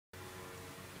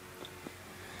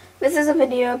This is a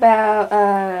video about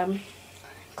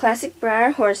classic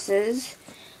Breyer horses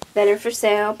that are for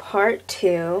sale, part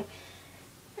 2,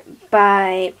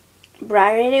 by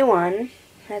Breyer81.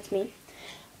 That's me.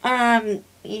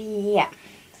 Yeah.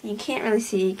 You can't really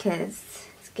see because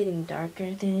it's getting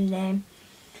darker through the day.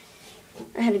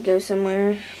 I had to go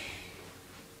somewhere.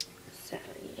 So,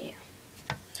 yeah.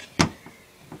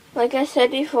 Like I said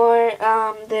before,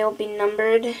 they'll be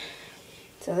numbered.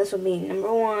 So this will be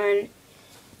number 1.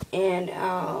 And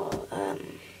I'll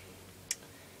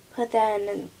put that in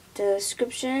the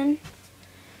description.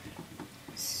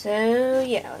 So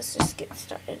yeah, let's just get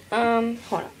started. Hold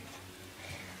on.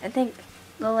 I think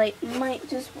the light might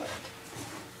just work.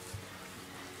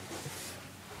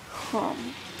 Oh.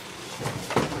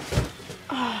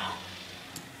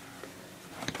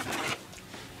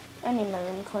 I need my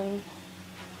room clean.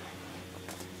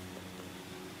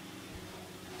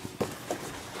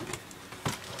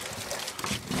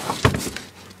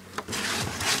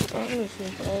 Let me see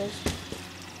if it is.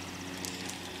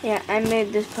 Yeah, I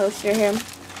made this poster here.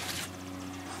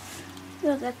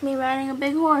 Look, that's me riding a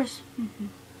big horse.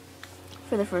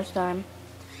 For the first time.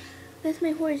 That's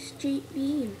my horse,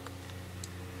 GB.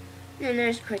 And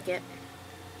there's Cricket.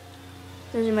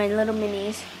 Those are my little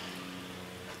minis.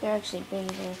 They're actually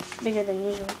bigger than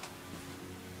usual.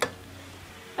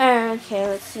 Okay,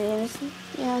 let's see.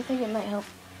 Yeah, I think it might help.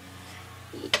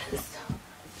 Yes.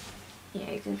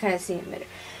 Yeah, you can kind of see it better.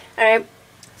 Alright,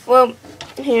 well,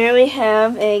 here we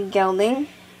have a Gelding.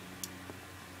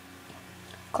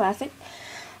 Classic.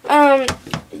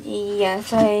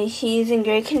 Yes, he's in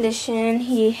great condition.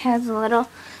 He has a little,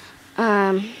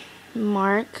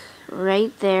 mark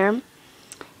right there.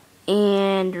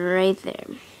 And right there.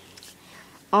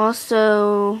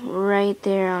 Also, right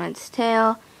there on its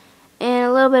tail. And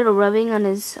a little bit of rubbing on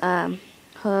his,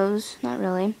 hooves. Not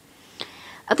really.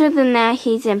 Other than that,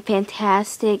 he's in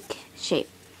fantastic shape.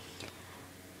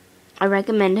 I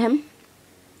recommend him.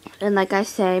 And like I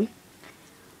say,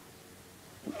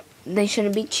 they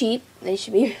shouldn't be cheap. They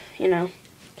should be, you know,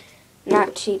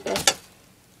 not cheap.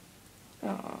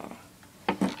 Oh,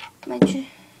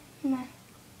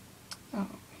 oh.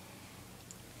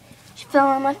 She fell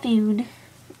on my food.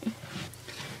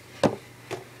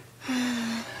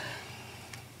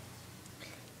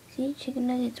 See, chicken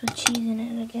nuggets with cheese in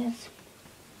it, I guess.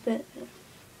 But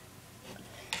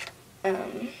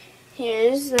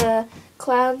here's the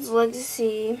Cloud's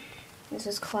Legacy. This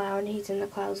is Cloud. He's in the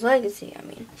Cloud's Legacy, I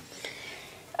mean.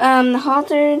 The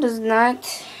halter does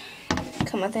not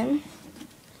come with him.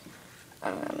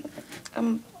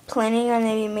 I'm planning on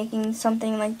maybe making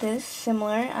something like this,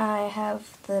 similar. I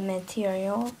have the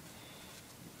material,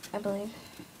 I believe.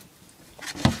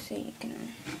 So you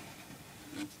can,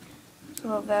 a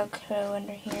little Velcro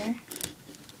under here.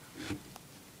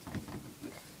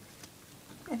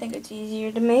 I think it's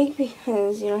easier to make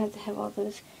because you don't have to have all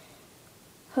those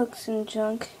hooks and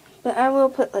junk. But I will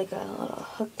put like a little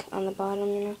hook on the bottom,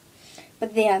 you know.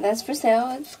 But yeah, that's for sale.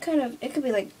 It's kind of, it could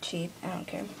be like cheap. I don't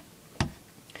care.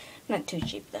 Not too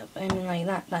cheap though. But I mean like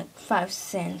not like 5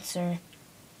 cents or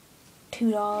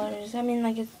 $2. I mean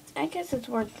like it's, I guess it's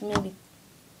worth maybe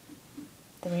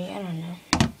 3. I don't know.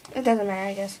 It doesn't matter,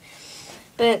 I guess.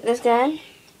 But this guy,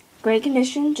 great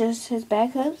condition. Just his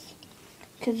back hooves.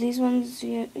 Because these ones,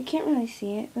 you can't really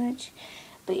see it much.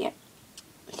 But yeah.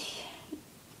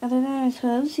 Other than his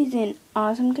hooves, he's in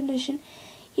awesome condition.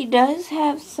 He does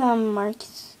have some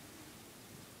marks.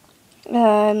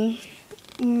 I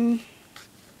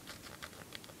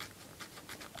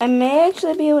may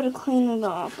actually be able to clean it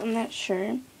off. I'm not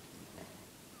sure.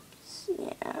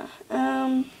 So,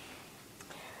 yeah.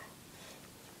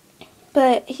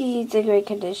 But he's in great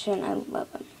condition. I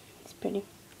love him. He's pretty.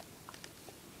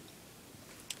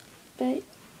 But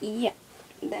yeah,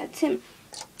 that's him.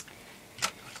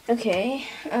 Okay,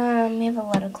 we have a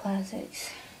lot of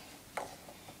classics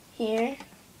here.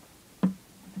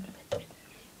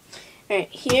 Alright,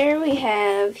 here we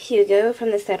have Hugo from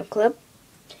the Saddle Club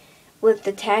with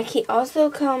the tack. He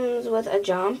also comes with a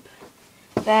jump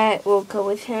that will go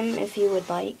with him if you would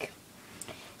like.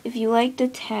 If you like the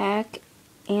tack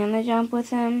and the jump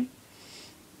with him,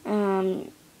 yeah,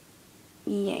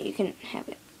 you can have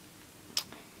it.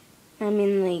 I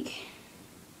mean, like,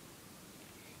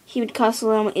 he would cost a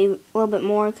little bit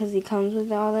more because he comes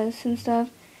with all this and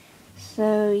stuff.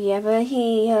 So, yeah, but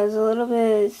he has a little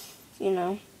bit, you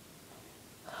know,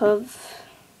 hoof,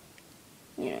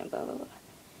 you know, blah, blah, blah.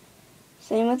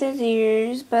 Same with his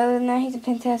ears, but other than that, he's in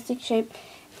fantastic shape.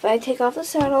 If I take off the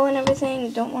saddle and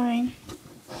everything, don't worry.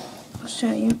 I'll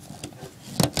show you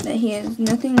that he has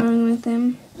nothing wrong with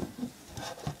him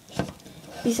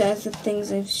besides the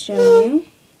things I've shown you.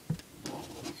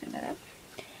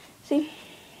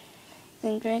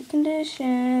 He's in great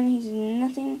condition. He's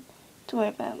nothing to worry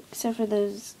about, except for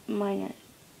those minor,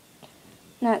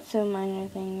 not so minor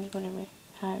things, whatever,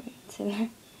 however it's in there.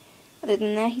 Other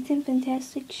than that, he's in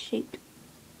fantastic shape.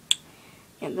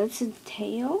 Yeah, that's his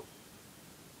tail.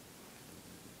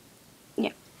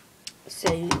 Yeah.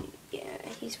 So, yeah,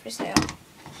 he's for sale.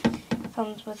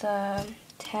 Comes with a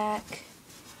tack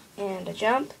and a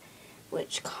jump,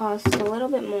 which costs a little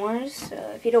bit more, so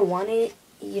if you don't want it,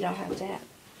 you don't have to have it.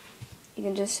 You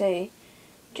can just say,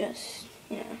 you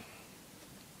know.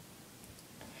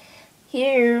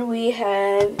 Here we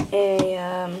have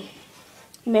a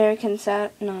American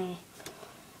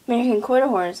quarter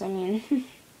horse, I mean.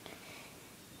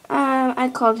 I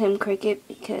called him Cricket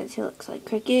because he looks like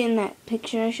Cricket in that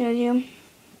picture I showed you,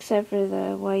 except for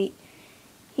the white.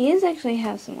 He does actually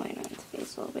have some white on his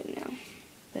face a little bit now,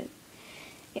 but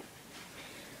yeah.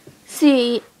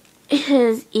 See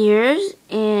his ears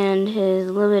and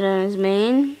his little bit on his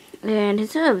mane and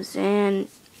his hooves, and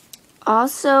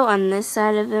also on this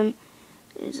side of him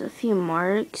there's a few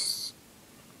marks.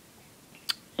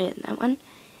 And that one,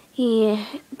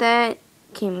 that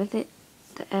came with it.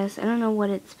 The S, I don't know what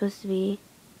it's supposed to be,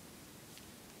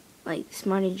 like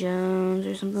Smarty Jones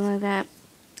or something like that.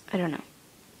 I don't know.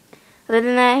 Other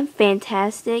than that,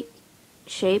 fantastic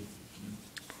shape.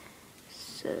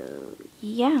 So,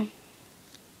 yeah.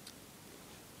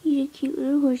 He's a cute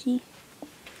little horsey.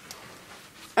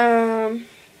 Yeah,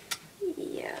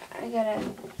 I gotta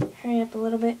hurry up a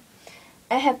little bit.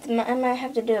 I might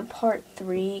have to do a part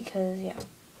 3, because, yeah.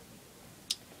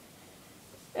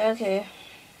 Okay.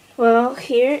 Well,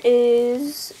 here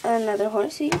is another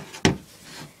horsey.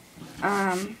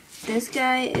 This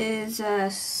guy is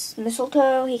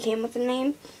Mistletoe. He came with a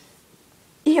name.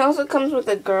 He also comes with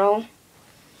a girl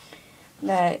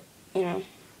that, you know,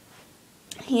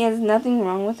 he has nothing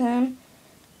wrong with him.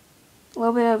 A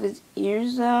little bit of his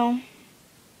ears, though,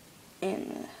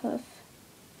 and the hoof.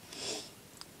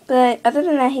 But other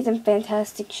than that, he's in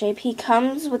fantastic shape. He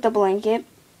comes with a blanket.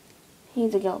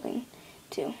 He's a gelding,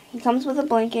 too. He comes with a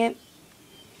blanket.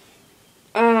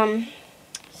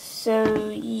 So,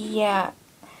 yeah.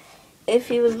 If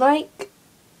you would like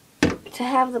to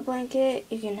have the blanket,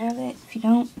 you can have it. If you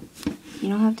don't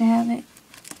have to have it.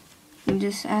 You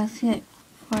just ask it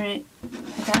for it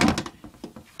without.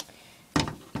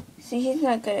 See, he's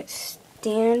not good at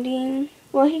standing.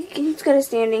 Well, he's good at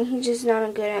standing. He's just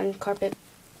not good on carpet.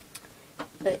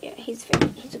 But, yeah, he's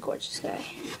a gorgeous guy.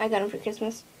 I got him for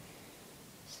Christmas.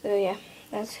 So, yeah,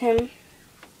 that's him.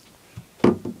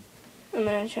 I'm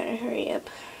going to try to hurry up.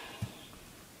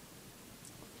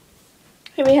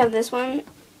 Here we have this one.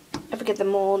 I forget the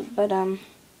mold, but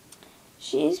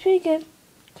she's pretty good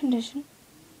condition.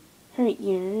 Her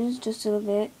ears, just a little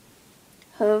bit.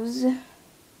 Hooves.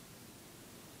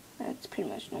 That's pretty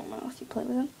much normal if you play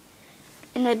with them.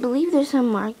 And I believe there's some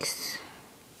marks.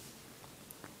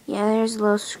 Yeah, there's a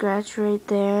little scratch right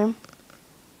there.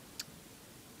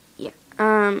 Yeah.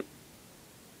 I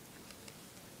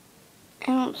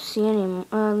don't see any more.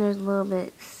 There's a little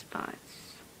bit spots.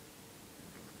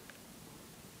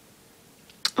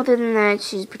 Other than that,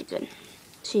 she's pretty good.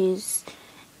 She's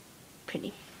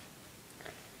pretty.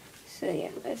 So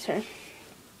yeah, that's her.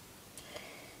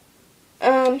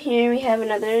 Here we have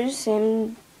another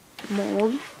same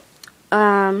mold.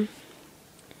 Her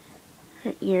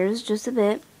ears just a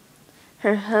bit.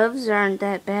 Her hooves aren't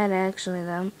that bad actually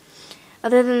though.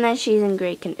 Other than that, she's in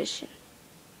great condition.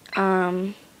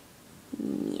 Yeah,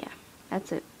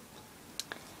 that's it.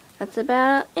 That's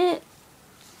about it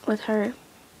with her.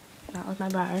 Not with my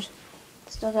Breyers.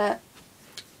 Still got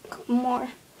a couple more. 1,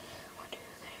 2,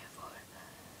 3, 4.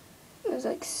 There's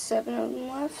like 7 of them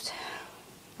left.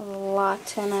 A lot,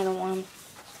 10. I don't want them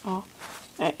all.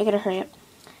 Alright, I gotta hurry up.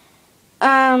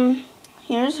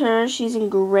 Here's her. She's in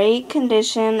great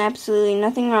condition. Absolutely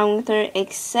nothing wrong with her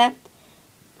except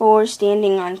for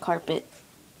standing on carpet.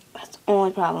 That's the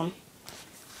only problem.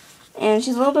 And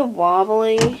she's a little bit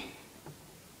wobbly.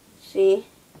 See?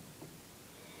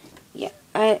 Yeah.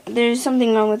 There's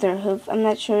something wrong with her hoof. I'm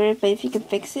not sure, but if you can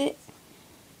fix it,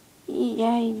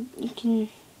 yeah, you can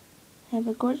have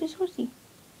a gorgeous horsey.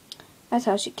 That's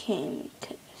how she came.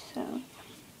 So,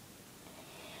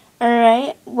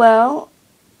 alright, well,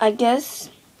 I guess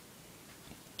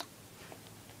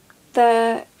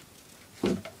that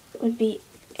would be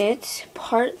it.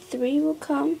 Part 3 will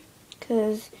come,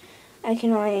 because I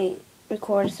can only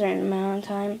record a certain amount of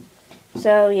time.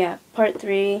 So, yeah, part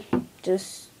 3,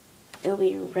 it'll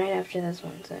be right after this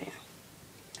one, so yeah.